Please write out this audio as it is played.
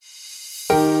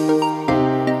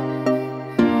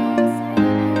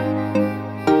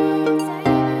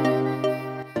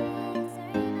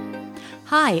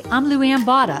Hi, I'm Lou Ann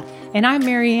Botta. And I'm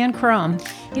Mary Ann Crum.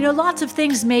 You know, lots of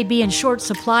things may be in short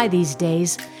supply these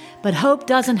days, but hope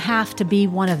doesn't have to be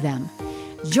one of them.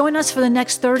 Join us for the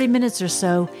next 30 minutes or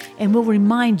so, and we'll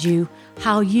remind you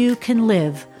how you can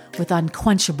live with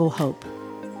unquenchable hope.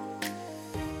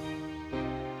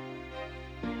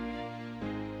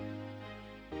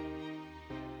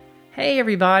 Hey,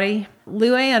 everybody.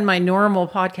 Lou Ann, my normal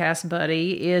podcast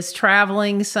buddy, is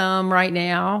traveling some right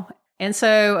now. And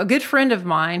so a good friend of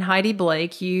mine, Heidi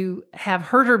Blake, you have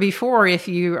heard her before if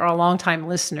you are a longtime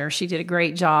listener. She did a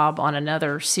great job on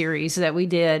another series that we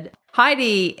did.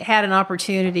 Heidi had an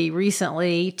opportunity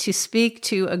recently to speak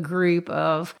to a group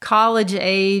of college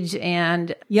age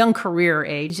and young career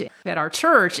age at our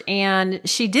church. And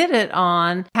she did it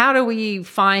on how do we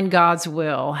find God's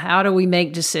will? How do we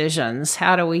make decisions?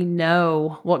 How do we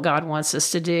know what God wants us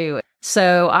to do?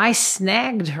 So I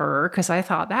snagged her because I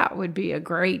thought that would be a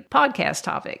great podcast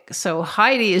topic. So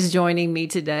Heidi is joining me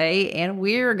today, and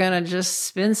we're going to just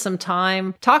spend some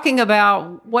time talking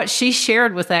about what she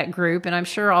shared with that group. And I'm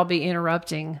sure I'll be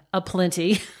interrupting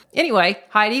aplenty. Anyway,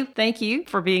 Heidi, thank you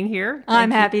for being here. I'm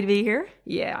happy to be here.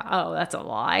 Yeah. Oh, that's a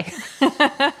lie.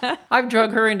 I've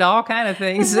drug her into all kind of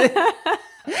things.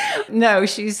 No,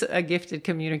 she's a gifted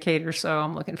communicator, so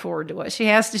I'm looking forward to what she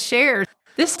has to share.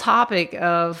 This topic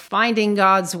of finding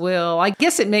God's will, I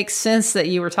guess it makes sense that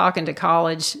you were talking to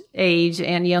college age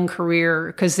and young career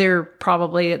because they're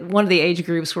probably one of the age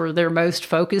groups where they're most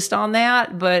focused on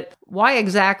that. But why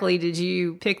exactly did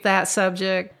you pick that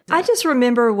subject? I just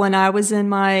remember when I was in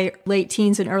my late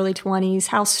teens and early 20s,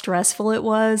 how stressful it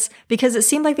was because it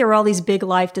seemed like there were all these big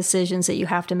life decisions that you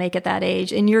have to make at that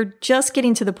age. And you're just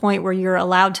getting to the point where you're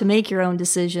allowed to make your own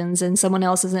decisions and someone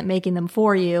else isn't making them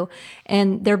for you.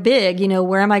 And they're big, you know,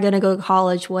 where am I going to go to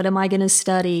college? What am I going to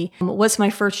study? What's my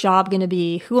first job going to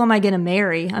be? Who am I going to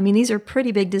marry? I mean, these are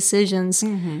pretty big decisions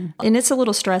and it's a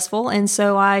little stressful. And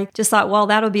so I just thought, well,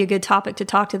 that'll be a good topic to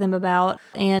talk to them about.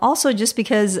 And also just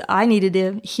because I needed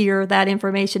to hear that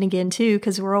information again too,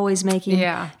 because we're always making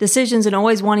decisions and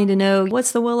always wanting to know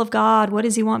what's the will of God? What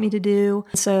does he want me to do?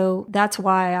 So that's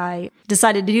why I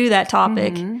decided to do that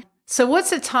topic. So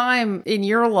what's a time in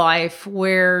your life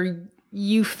where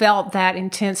you felt that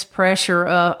intense pressure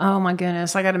of, oh my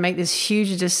goodness, I got to make this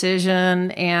huge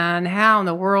decision, and how in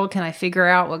the world can I figure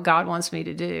out what God wants me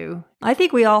to do? I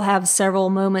think we all have several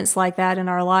moments like that in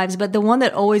our lives, but the one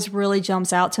that always really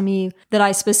jumps out to me that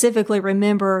I specifically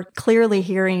remember clearly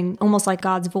hearing, almost like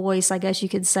God's voice, I guess you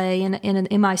could say,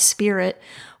 in my spirit,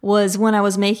 was when I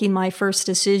was making my first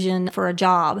decision for a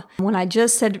job. When I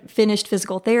just had finished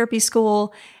physical therapy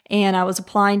school and I was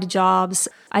applying to jobs,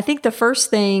 I think the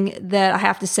first thing that I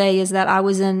have to say is that I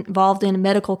was involved in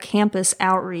medical campus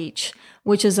outreach,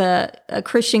 which is a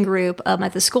Christian group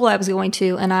at the school I was going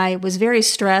to, and I was very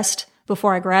stressed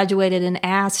before I graduated and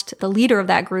asked the leader of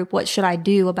that group, what should I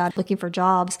do about looking for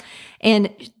jobs? And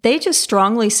they just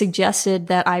strongly suggested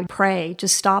that I pray,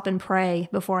 just stop and pray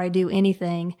before I do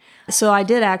anything. So I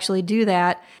did actually do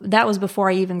that. That was before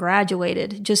I even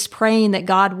graduated, just praying that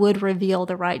God would reveal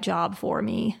the right job for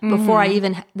me before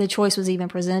the choice was even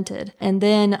presented. And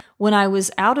then when I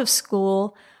was out of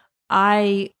school,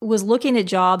 I was looking at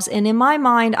jobs, and in my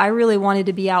mind, I really wanted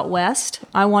to be out west.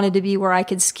 I wanted to be where I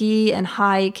could ski and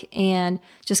hike and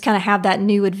just kind of have that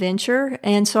new adventure.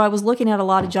 And so I was looking at a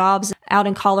lot of jobs out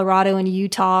in Colorado and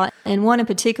Utah, and one in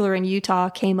particular in Utah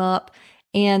came up.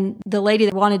 And the lady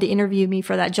that wanted to interview me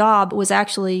for that job was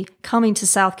actually coming to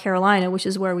South Carolina, which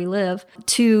is where we live,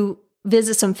 to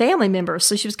visit some family members.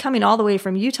 So she was coming all the way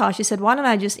from Utah. She said, why don't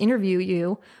I just interview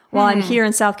you while I'm here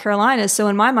in South Carolina? So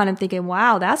in my mind, I'm thinking,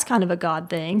 wow, that's kind of a God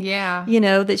thing. Yeah. You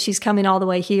know, that she's coming all the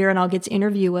way here and I'll get to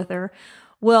interview with her.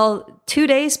 Well, 2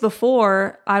 days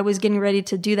before I was getting ready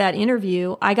to do that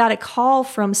interview, I got a call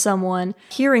from someone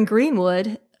here in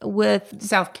Greenwood in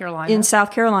South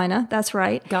Carolina. That's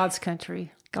right. God's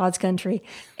country.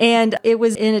 And it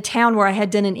was in a town where I had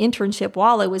done an internship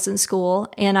while I was in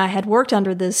school, and I had worked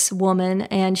under this woman,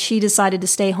 and she decided to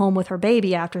stay home with her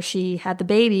baby after she had the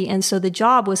baby, and so the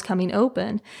job was coming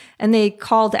open. And they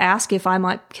called to ask if I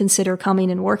might consider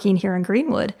coming and working here in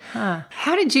Greenwood. Huh.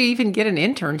 How did you even get an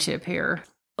internship here?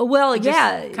 Well,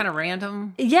 kind of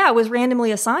random. Yeah, I was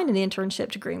randomly assigned an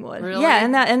internship to Greenwood. Really? Yeah,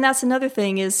 and that's another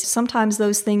thing is sometimes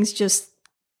those things just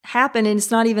happen, and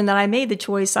it's not even that I made the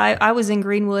choice. I was in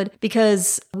Greenwood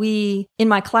because we, in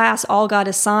my class, all got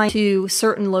assigned to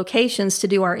certain locations to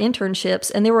do our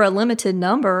internships, and there were a limited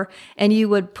number, and you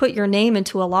would put your name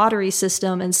into a lottery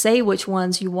system and say which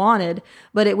ones you wanted,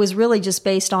 but it was really just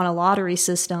based on a lottery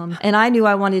system. And I knew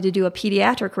I wanted to do a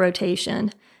pediatric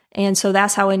rotation. And so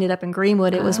that's how I ended up in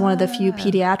Greenwood. It was one of the few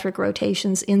pediatric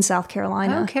rotations in South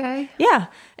Carolina. Okay. Yeah.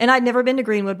 And I'd never been to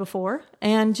Greenwood before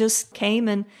and just came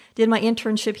and did my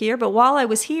internship here. But while I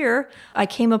was here, I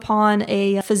came upon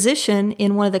a physician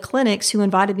in one of the clinics who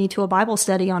invited me to a Bible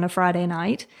study on a Friday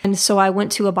night. And so I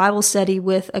went to a Bible study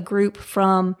with a group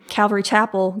from Calvary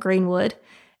Chapel, Greenwood.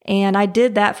 And I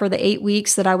did that for the 8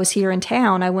 weeks that I was here in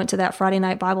town. I went to that Friday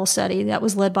night Bible study that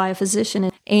was led by a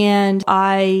physician. And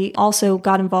I also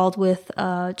got involved with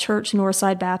Church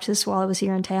Northside Baptist while I was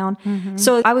here in town. Mm-hmm.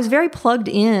 So I was very plugged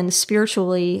in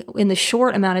spiritually in the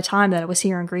short amount of time that I was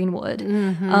here in Greenwood.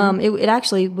 Mm-hmm. It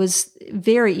actually was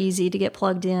very easy to get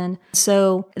plugged in.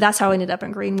 So that's how I ended up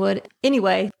in Greenwood.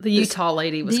 Anyway. The Utah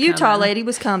lady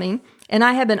was coming. And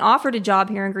I had been offered a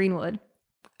job here in Greenwood.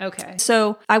 Okay.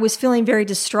 So I was feeling very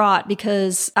distraught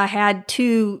because I had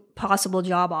 2 possible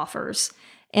job offers.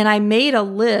 And I made a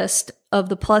list of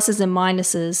the pluses and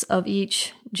minuses of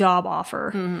each job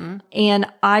offer. Mm-hmm. And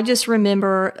I just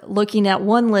remember looking at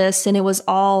one list, and it was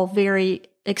all very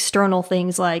external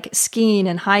things like skiing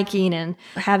and hiking and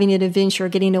having an adventure,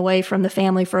 getting away from the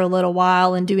family for a little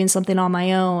while and doing something on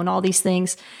my own, all these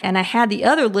things. And I had the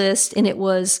other list, and it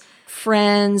was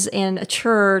friends and a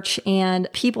church and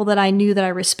people that I knew that I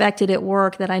respected at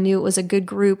work, that I knew it was a good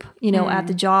group, at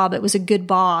the job. It was a good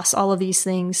boss, all of these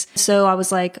things. So I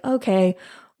was like, okay,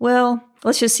 well,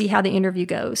 let's just see how the interview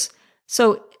goes.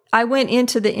 So I went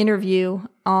into the interview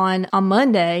on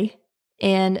Monday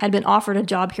and had been offered a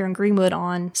job here in Greenwood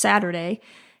on Saturday.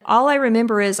 All I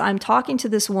remember is I'm talking to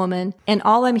this woman, and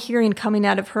all I'm hearing coming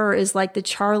out of her is like the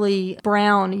Charlie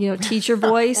Brown, teacher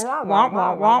voice. Wah, wah,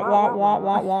 wah, wah, wah, wah,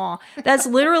 wah, wah. That's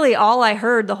literally all I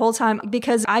heard the whole time,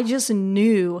 because I just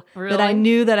knew that I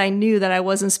knew that I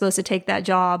wasn't supposed to take that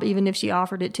job, even if she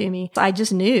offered it to me. I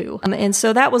just knew. And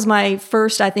so that was my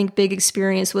first, I think, big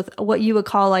experience with what you would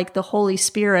call like the Holy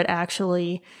Spirit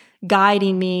actually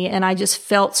guiding me. And I just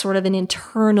felt sort of an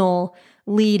internal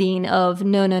leading of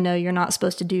no, you're not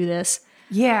supposed to do this.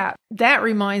 Yeah, that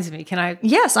reminds me. Can I?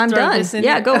 Yes, I'm done.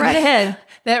 Yeah, go right ahead.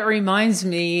 That reminds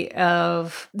me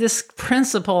of this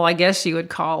principle, I guess you would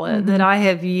call it, that I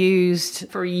have used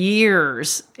for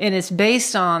years. And it's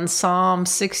based on Psalm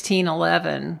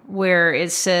 16:11, where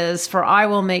it says, "For I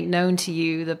will make known to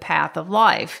you the path of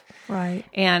life." Right.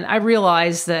 And I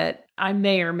realize that I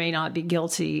may or may not be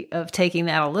guilty of taking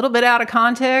that a little bit out of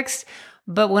context.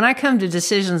 But when I come to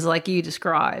decisions like you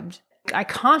described, I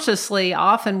consciously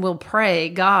often will pray,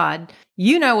 God,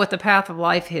 you know what the path of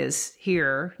life is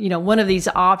here. One of these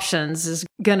options is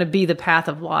going to be the path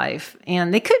of life.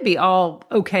 And they could be all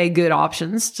okay, good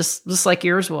options, just like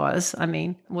yours was. I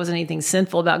mean, it wasn't anything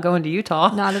sinful about going to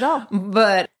Utah. Not at all.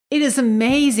 But it is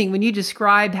amazing when you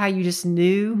describe how you just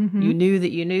knew, you knew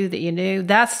that you knew that you knew.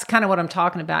 That's kind of what I'm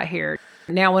talking about here.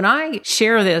 Now, when I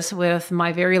share this with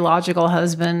my very logical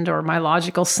husband or my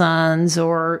logical sons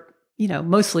or,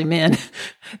 mostly men,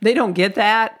 they don't get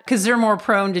that because they're more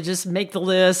prone to just make the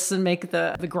lists and make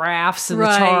the graphs and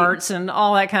the charts and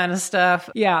all that kind of stuff.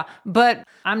 Yeah. But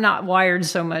I'm not wired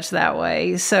so much that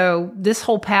way. So this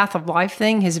whole path of life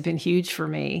thing has been huge for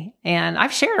me. And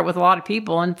I've shared it with a lot of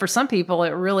people. And for some people,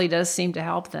 it really does seem to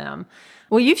help them.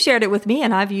 Well, you've shared it with me,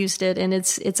 and I've used it, and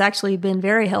it's actually been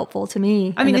very helpful to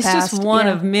me. I mean, it's just one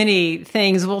of many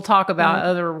things. We'll talk about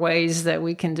other ways that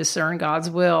we can discern God's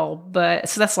will, but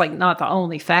so that's like not the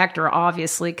only factor,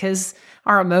 obviously, because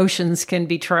our emotions can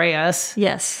betray us.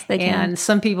 Yes, they can. And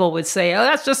some people would say, oh,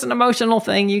 that's just an emotional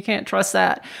thing. You can't trust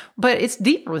that. But it's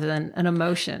deeper than an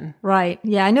emotion. Right.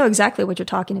 Yeah, I know exactly what you're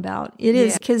talking about. It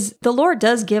is because the Lord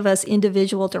does give us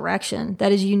individual direction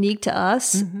that is unique to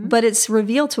us, but it's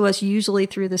revealed to us usually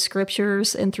through the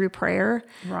scriptures and through prayer.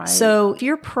 Right. So if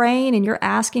you're praying and you're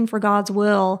asking for God's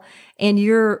will, and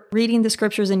you're reading the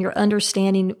scriptures and you're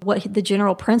understanding what the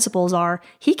general principles are,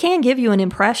 He can give you an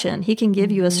impression. He can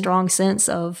give you a strong sense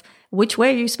of which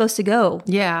way you're supposed to go.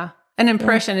 Yeah. An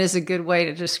impression is a good way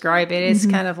to describe it. It's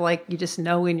kind of like you just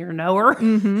know in your knower,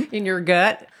 in your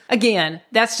gut. Again,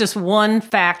 that's just one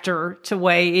factor to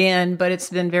weigh in, but it's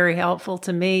been very helpful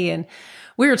to me. And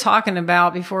we were talking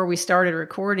about before we started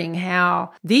recording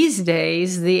how these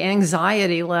days the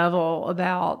anxiety level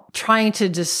about trying to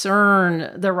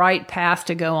discern the right path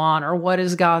to go on or what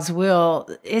is God's will,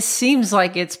 it seems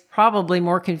like it's probably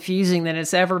more confusing than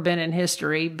it's ever been in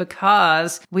history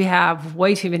because we have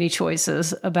way too many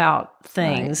choices about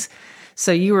things. Right.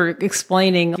 So you were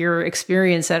explaining your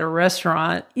experience at a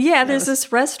restaurant. Yeah, there's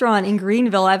this restaurant in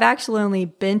Greenville. I've actually only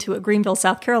been to it, Greenville,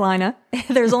 South Carolina.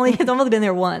 I've only been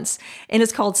there once, and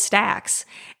it's called Stacks.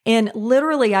 And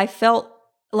literally, I felt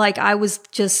like I was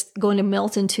just going to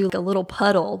melt into a little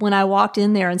puddle when I walked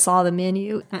in there and saw the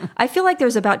menu. I feel like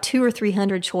there's about 200 or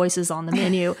 300 choices on the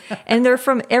menu, and they're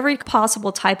from every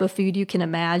possible type of food you can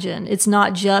imagine. It's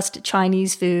not just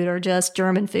Chinese food or just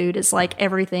German food. It's like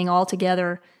everything all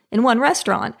together in one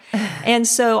restaurant. And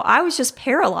so I was just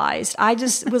paralyzed. I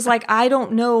just was like, I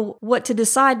don't know what to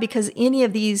decide because any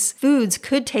of these foods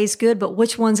could taste good, but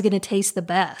which one's going to taste the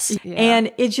best? Yeah.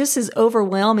 And it just is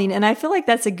overwhelming. And I feel like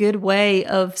that's a good way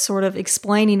of sort of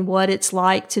explaining what it's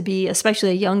like to be,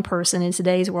 especially a young person in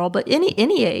today's world, but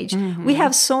any age. We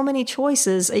have so many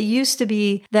choices. It used to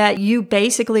be that you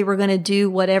basically were going to do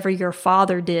whatever your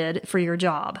father did for your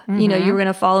job. You know, you were going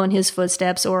to follow in his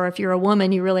footsteps, or if you're a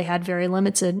woman, you really had very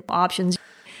limited options.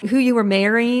 Who you were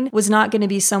marrying was not going to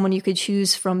be someone you could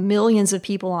choose from millions of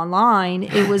people online.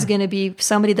 It was going to be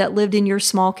somebody that lived in your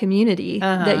small community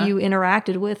that you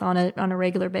interacted with on a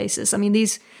regular basis. I mean,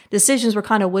 these decisions were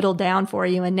kind of whittled down for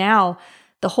you, and now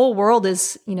the whole world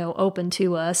is, you know, open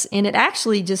to us, and it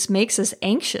actually just makes us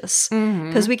anxious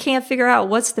because we can't figure out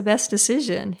what's the best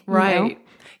decision. Right. You know?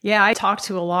 Yeah, I talk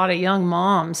to a lot of young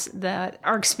moms that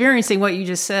are experiencing what you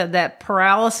just said, that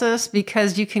paralysis,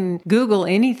 because you can Google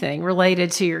anything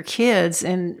related to your kids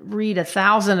and read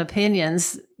 1,000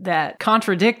 opinions that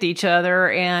contradict each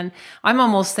other. And I'm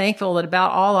almost thankful that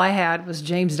about all I had was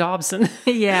James Dobson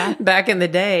back in the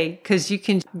day, because you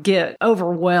can get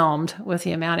overwhelmed with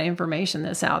the amount of information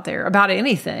that's out there about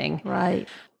anything. Right.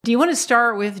 Do you want to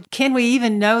start with, can we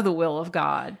even know the will of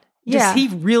God? Does he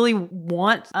really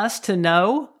want us to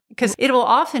know? Because it will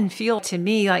often feel to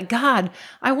me like, God,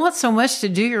 I want so much to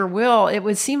do your will. It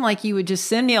would seem like you would just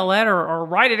send me a letter or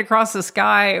write it across the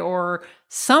sky or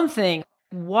something.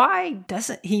 Why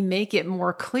doesn't he make it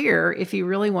more clear if he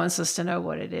really wants us to know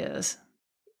what it is?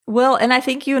 Well, and I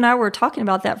think you and I were talking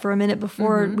about that for a minute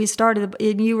before we started,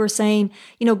 and you were saying,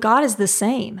 you know, God is the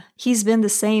same. He's been the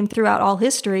same throughout all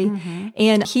history,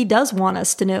 and he does want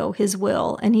us to know his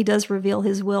will, and he does reveal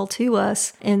his will to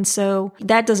us. And so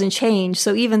that doesn't change.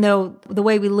 So even though the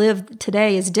way we live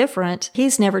today is different,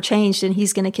 he's never changed, and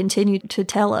he's going to continue to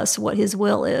tell us what his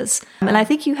will is. And I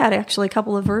think you had actually a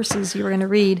couple of verses you were going to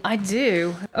read. I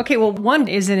do. Okay, well, one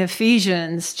is in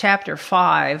Ephesians chapter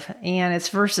 5, and it's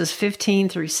verses 15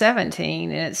 through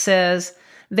 17, and it says,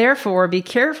 "Therefore be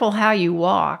careful how you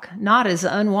walk, not as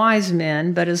unwise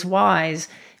men, but as wise,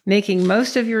 making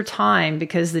most of your time,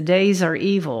 because the days are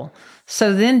evil.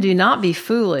 So then do not be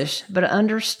foolish, but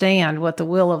understand what the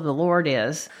will of the Lord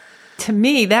is." To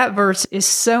me, that verse is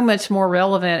so much more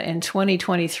relevant in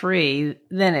 2023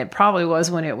 than it probably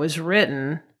was when it was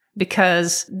written,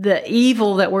 because the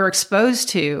evil that we're exposed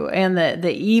to and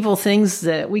the evil things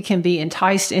that we can be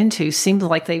enticed into seems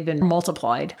like they've been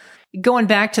multiplied. Going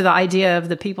back to the idea of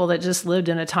the people that just lived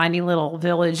in a tiny little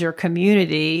village or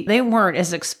community, they weren't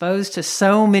as exposed to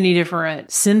so many different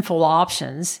sinful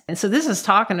options. And so this is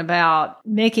talking about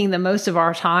making the most of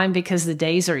our time because the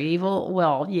days are evil.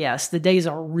 Well, yes, the days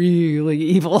are really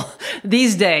evil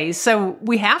these days. So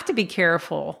we have to be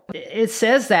careful. It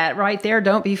says that right there,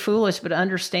 don't be foolish, but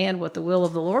understand what the will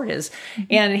of the Lord is.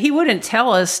 And he wouldn't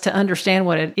tell us to understand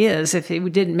what it is if he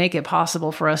didn't make it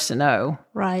possible for us to know.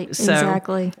 Right,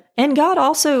 exactly. And God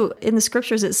also, in the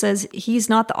scriptures, it says he's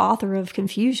not the author of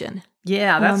confusion.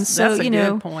 Yeah, that's a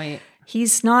good point.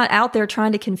 He's not out there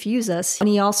trying to confuse us. And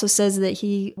he also says that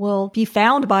he will be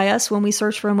found by us when we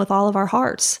search for him with all of our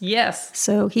hearts. Yes.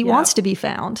 So he wants to be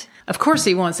found. Of course,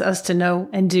 he wants us to know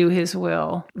and do his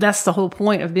will. That's the whole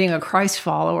point of being a Christ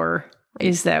follower,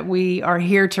 is that we are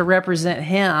here to represent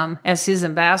him as his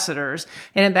ambassadors.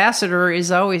 An ambassador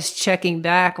is always checking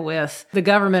back with the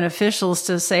government officials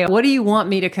to say, what do you want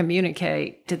me to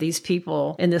communicate to these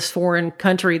people in this foreign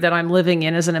country that I'm living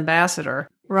in as an ambassador?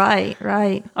 Right,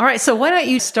 right. All right, so why don't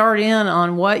you start in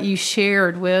on what you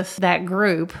shared with that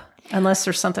group, unless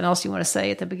there's something else you want to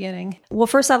say at the beginning. Well,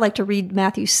 first I'd like to read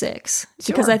Matthew 6,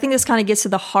 because I think this kind of gets to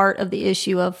the heart of the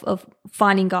issue of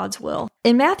finding God's will.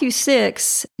 In Matthew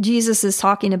 6, Jesus is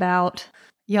talking about...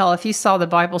 Y'all, if you saw the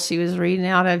Bible she was reading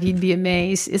out of, you'd be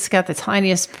amazed. It's got the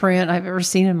tiniest print I've ever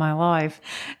seen in my life.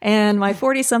 And my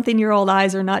 40-something-year-old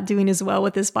eyes are not doing as well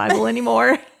with this Bible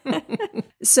anymore.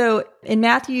 So in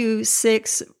Matthew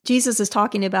 6, Jesus is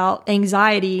talking about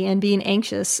anxiety and being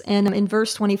anxious. And in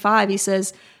verse 25, he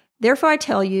says, "Therefore I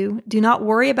tell you, do not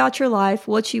worry about your life,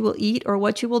 what you will eat or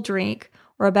what you will drink,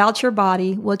 or about your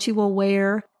body, what you will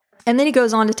wear." And then he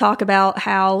goes on to talk about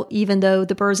how even though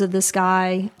the birds of the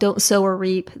sky don't sow or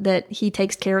reap, that he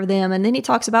takes care of them. And then he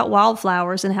talks about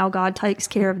wildflowers and how God takes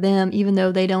care of them, even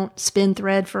though they don't spin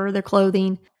thread for their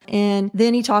clothing. And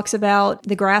then he talks about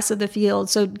the grass of the field.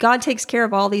 So God takes care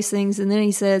of all these things. And then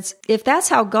he says, if that's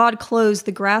how God clothes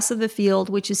the grass of the field,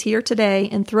 which is here today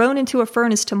and thrown into a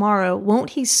furnace tomorrow,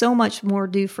 won't he so much more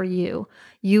do for you,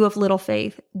 you of little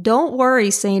faith? Don't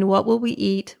worry, saying, what will we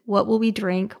eat? What will we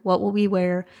drink? What will we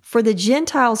wear? For the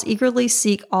Gentiles eagerly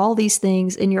seek all these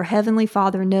things, and your heavenly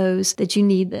Father knows that you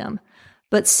need them.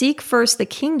 But seek first the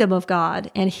kingdom of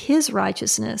God and his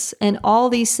righteousness, and all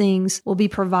these things will be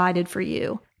provided for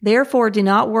you. Therefore, do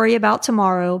not worry about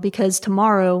tomorrow, because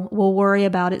tomorrow will worry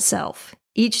about itself.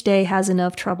 Each day has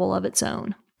enough trouble of its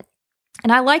own.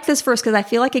 And I like this verse because I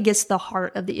feel like it gets to the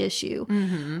heart of the issue,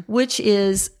 which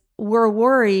is we're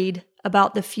worried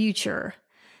about the future.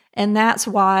 And that's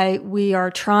why we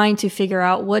are trying to figure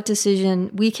out what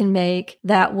decision we can make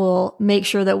that will make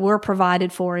sure that we're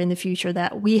provided for in the future,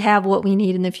 that we have what we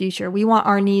need in the future. We want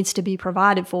our needs to be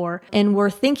provided for. And we're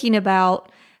thinking about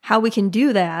how we can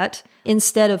do that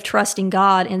instead of trusting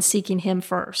God and seeking him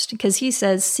first. Because he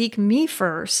says, seek me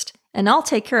first, and I'll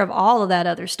take care of all of that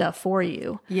other stuff for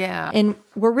you. Yeah. And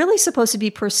we're really supposed to be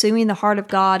pursuing the heart of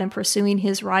God and pursuing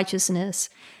his righteousness,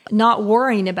 not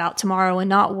worrying about tomorrow and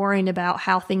not worrying about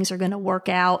how things are going to work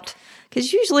out.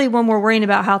 Because usually when we're worrying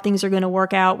about how things are going to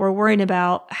work out, we're worrying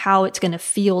about how it's going to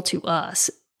feel to us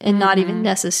and not even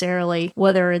necessarily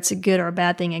whether it's a good or a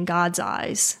bad thing in God's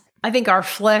eyes. I think our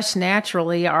flesh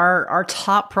naturally, our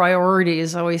top priority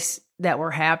is always that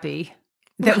we're happy,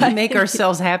 that we make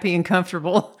ourselves happy and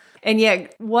comfortable. And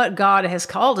yet what God has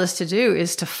called us to do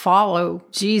is to follow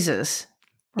Jesus.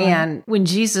 Right. And when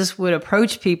Jesus would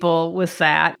approach people with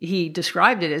that, he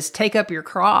described it as take up your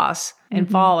cross and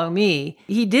follow me.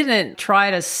 He didn't try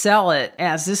to sell it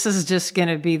as this is just going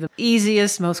to be the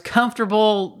easiest, most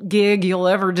comfortable gig you'll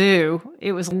ever do.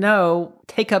 It was no,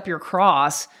 take up your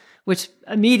cross, which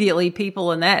immediately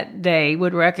people in that day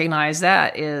would recognize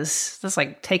that's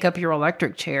like take up your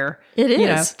electric chair. It is. You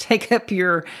know, take up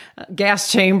your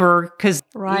gas chamber because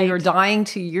Right. you're dying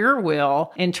to your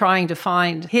will and trying to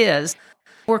find his.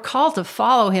 We're called to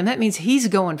follow him. That means he's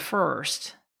going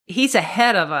first. He's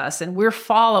ahead of us and we're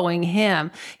following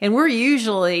him. And we're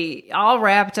usually all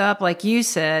wrapped up, like you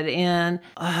said, in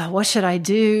what should I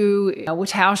do?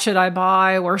 Which house should I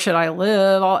buy? Where should I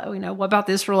live? What about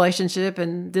this relationship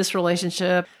and this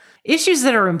relationship? Issues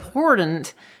that are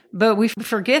important, but we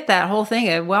forget that whole thing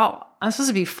of, well, I'm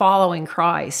supposed to be following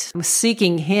Christ,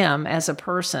 seeking him as a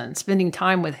person, spending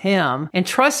time with him and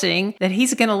trusting that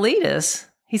he's going to lead us.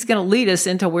 He's going to lead us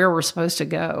into where we're supposed to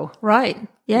go. Right.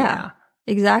 Yeah.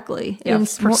 Exactly. Yeah,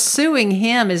 And pursuing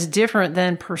him is different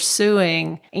than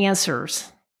pursuing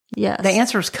answers. yes. The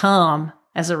answers come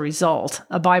as a result,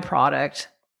 a byproduct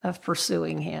of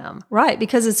pursuing him. Right,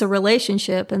 because it's a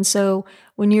relationship. And so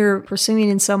when you're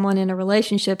pursuing someone in a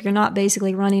relationship, you're not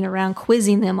basically running around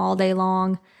quizzing them all day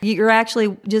long. You're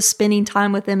actually just spending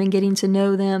time with them and getting to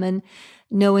know them and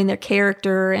knowing their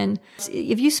character. And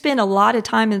if you spend a lot of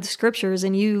time in the scriptures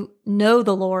and you know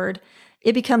the Lord,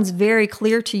 it becomes very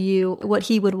clear to you what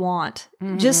he would want.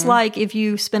 Just like if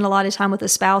you spend a lot of time with a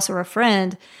spouse or a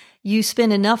friend, you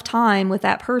spend enough time with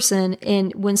that person,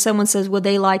 and when someone says, would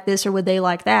they like this or would they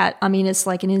like that? I mean, it's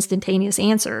like an instantaneous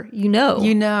answer. You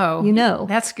know.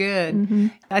 That's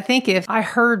good. I think if I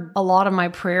heard a lot of my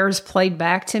prayers played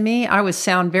back to me, I would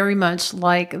sound very much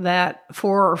like that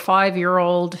 4 or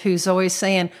 5-year-old who's always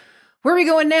saying, where are we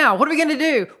going now? What are we going to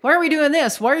do? Why are we doing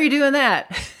this? Why are you doing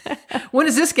that? When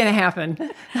is this going to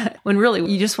happen? When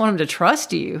really you just want them to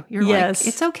trust you. You're like,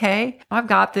 it's okay. I've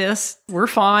got this. We're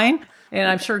fine. And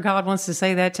I'm sure God wants to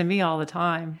say that to me all the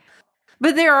time.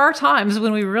 But there are times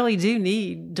when we really do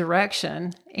need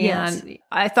direction. And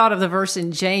I thought of the verse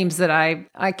in James that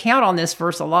I count on this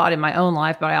verse a lot in my own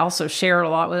life, but I also share it a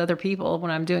lot with other people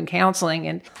when I'm doing counseling.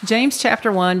 And James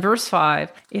chapter 1, verse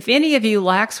 5, if any of you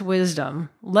lacks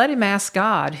wisdom, let him ask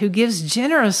God, who gives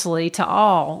generously to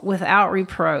all without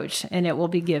reproach, and it will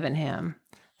be given him.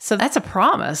 So that's a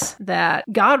promise that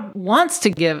God wants to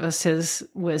give us his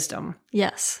wisdom.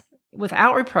 Yes.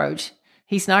 Without reproach.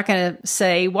 He's not going to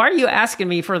say, why are you asking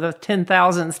me for the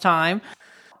 10,000th time?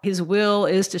 His will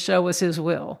is to show us his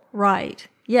will. Right.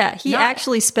 Yeah. He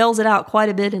actually spells it out quite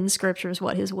a bit in the scriptures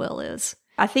what his will is.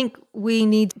 I think we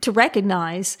need to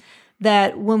recognize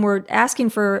that when we're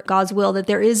asking for God's will, that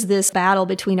there is this battle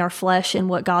between our flesh and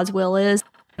what God's will is.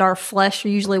 Our flesh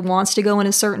usually wants to go in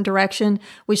a certain direction,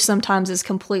 which sometimes is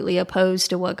completely opposed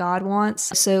to what God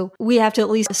wants. So we have to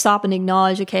at least stop and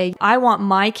acknowledge, okay, I want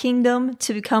my kingdom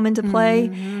to come into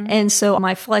play. And so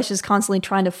my flesh is constantly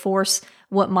trying to force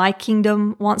what my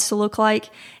kingdom wants to look like.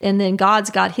 And then God's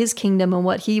got his kingdom and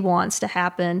what he wants to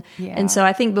happen. Yeah. And so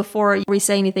I think before we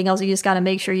say anything else, you just got to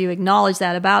make sure you acknowledge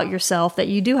that about yourself, that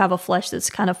you do have a flesh that's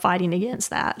kind of fighting against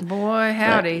that. Boy,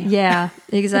 howdy. But, yeah,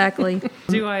 exactly.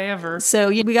 Do I ever. So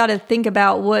we got to think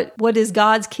about what is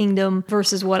God's kingdom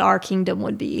versus what our kingdom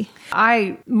would be.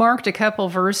 I marked a couple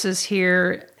verses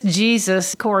here.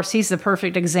 Jesus, of course, he's the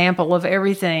perfect example of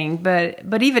everything.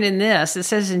 But even in this, it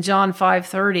says in John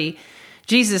 5:30,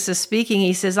 Jesus is speaking.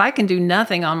 He says, I can do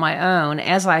nothing on my own.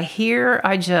 As I hear,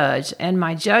 I judge, and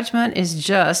my judgment is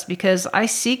just because I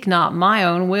seek not my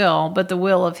own will, but the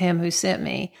will of him who sent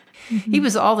me. Mm-hmm. He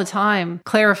was all the time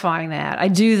clarifying that. I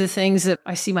do the things that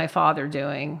I see my Father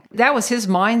doing. That was his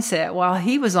mindset while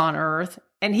he was on earth,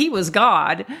 and he was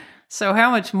God. So how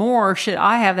much more should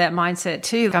I have that mindset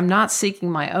too? I'm not seeking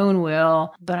my own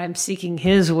will, but I'm seeking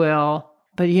his will.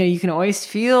 But you can always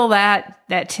feel that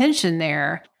tension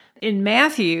there. In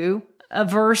Matthew, a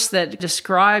verse that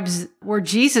describes where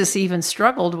Jesus even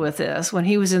struggled with this when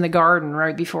he was in the garden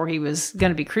right before he was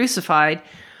going to be crucified.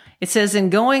 It says,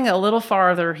 in going a little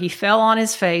farther, he fell on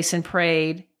his face and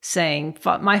prayed, saying,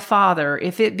 my Father,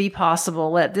 if it be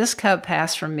possible, let this cup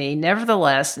pass from me.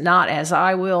 Nevertheless, not as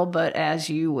I will, but as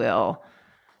you will.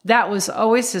 That was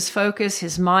always his focus,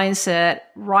 his mindset,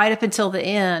 right up until the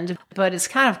end. But it's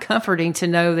kind of comforting to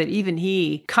know that even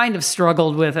he kind of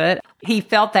struggled with it. He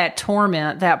felt that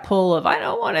torment, that pull of, I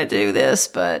don't want to do this,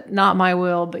 but not my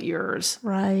will, but yours.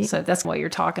 Right. So that's what you're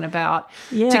talking about.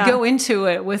 Yeah. To go into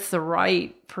it with the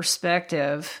right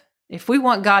perspective. If we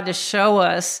want God to show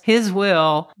us his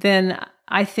will, then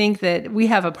I think that we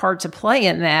have a part to play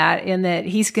in that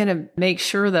he's going to make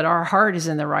sure that our heart is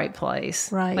in the right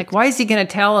place. Right. Like, why is he going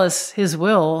to tell us his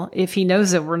will if he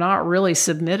knows that we're not really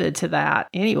submitted to that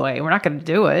anyway? We're not going to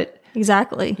do it.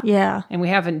 Exactly. Yeah. And we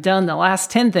haven't done the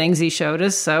last 10 things he showed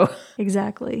us. So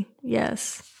exactly.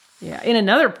 Yes. Yeah. In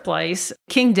another place,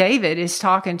 King David is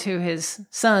talking to his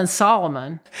son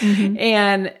Solomon. Mm-hmm.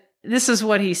 And this is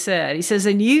what he said. He says,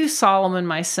 and you, Solomon,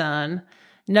 my son,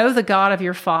 know the God of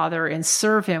your father and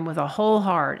serve him with a whole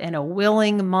heart and a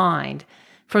willing mind.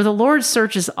 For the Lord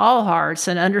searches all hearts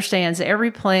and understands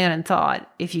every plan and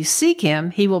thought. If you seek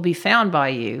him, he will be found by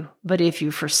you. But if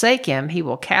you forsake him, he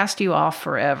will cast you off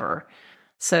forever.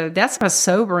 So that's a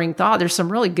sobering thought. There's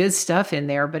some really good stuff in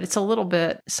there, but it's a little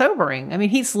bit sobering. I mean,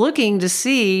 he's looking to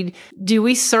see, do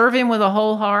we serve him with a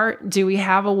whole heart? Do we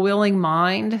have a willing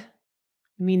mind?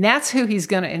 I mean, that's who he's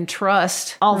going to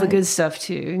entrust all the good stuff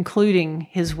to, including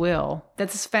his will.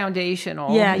 That's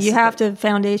foundational. Yeah, you have to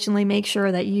foundationally make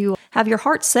sure that you have your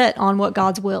heart set on what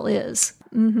God's will is.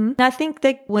 Mm-hmm. And I think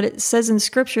that what it says in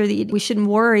Scripture, that we shouldn't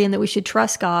worry and that we should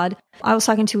trust God. I was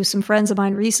talking to some friends of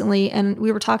mine recently, and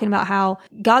we were talking about how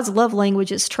God's love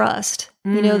language is trust.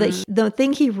 Mm. You know, that the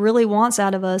thing he really wants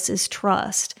out of us is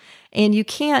trust. And you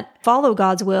can't follow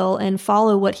God's will and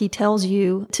follow what he tells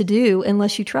you to do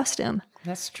unless you trust him.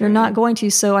 That's true. You're not going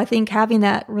to. So I think having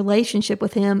that relationship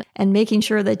with him and making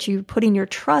sure that you're putting your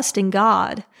trust in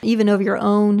God, even over your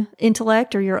own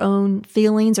intellect or your own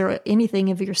feelings or anything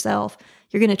of yourself,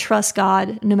 you're going to trust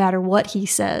God no matter what he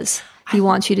says he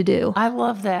wants you to do. I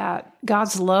love that.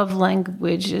 God's love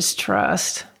language is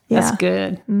trust. Yeah. That's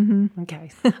good. Mm-hmm. Okay.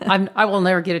 I will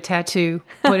never get a tattoo,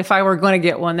 but if I were going to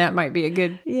get one, that might be a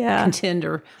good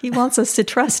contender. He wants us to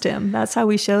trust him. That's how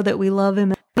we show that we love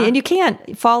him. And you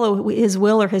can't follow his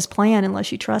will or his plan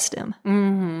unless you trust him.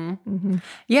 Mm-hmm. Mm-hmm.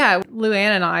 Yeah,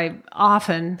 Luann and I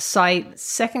often cite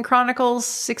 2 Chronicles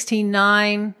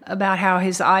 16:9 about how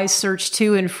his eyes search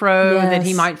to and fro, that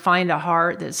he might find a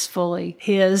heart that's fully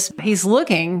his. He's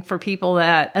looking for people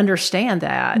that understand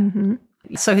that. Mm-hmm.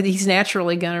 So he's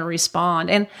naturally going to respond.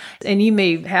 And you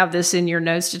may have this in your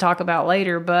notes to talk about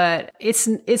later, but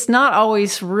it's not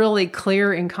always really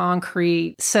clear and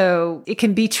concrete. So it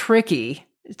can be tricky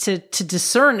to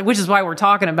discern, which is why we're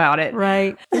talking about it.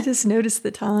 Right. I just noticed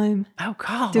the time. Oh,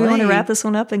 God. Do we want to wrap this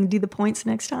one up and do the points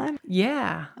next time?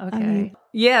 Yeah. Okay.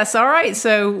 Yes. All right.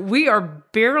 So we are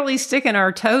barely sticking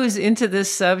our toes into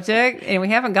this subject and we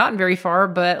haven't gotten very far,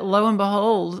 but lo and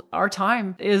behold, our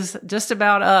time is just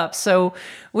about up. So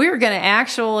we're going to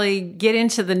actually get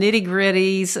into the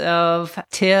nitty-gritties of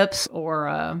tips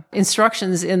or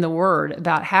instructions in the Word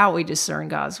about how we discern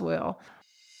God's will.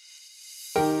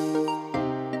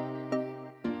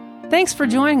 Thanks for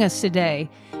joining us today.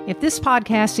 If this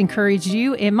podcast encouraged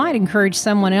you, it might encourage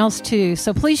someone else too.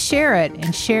 So please share it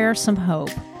and share some hope.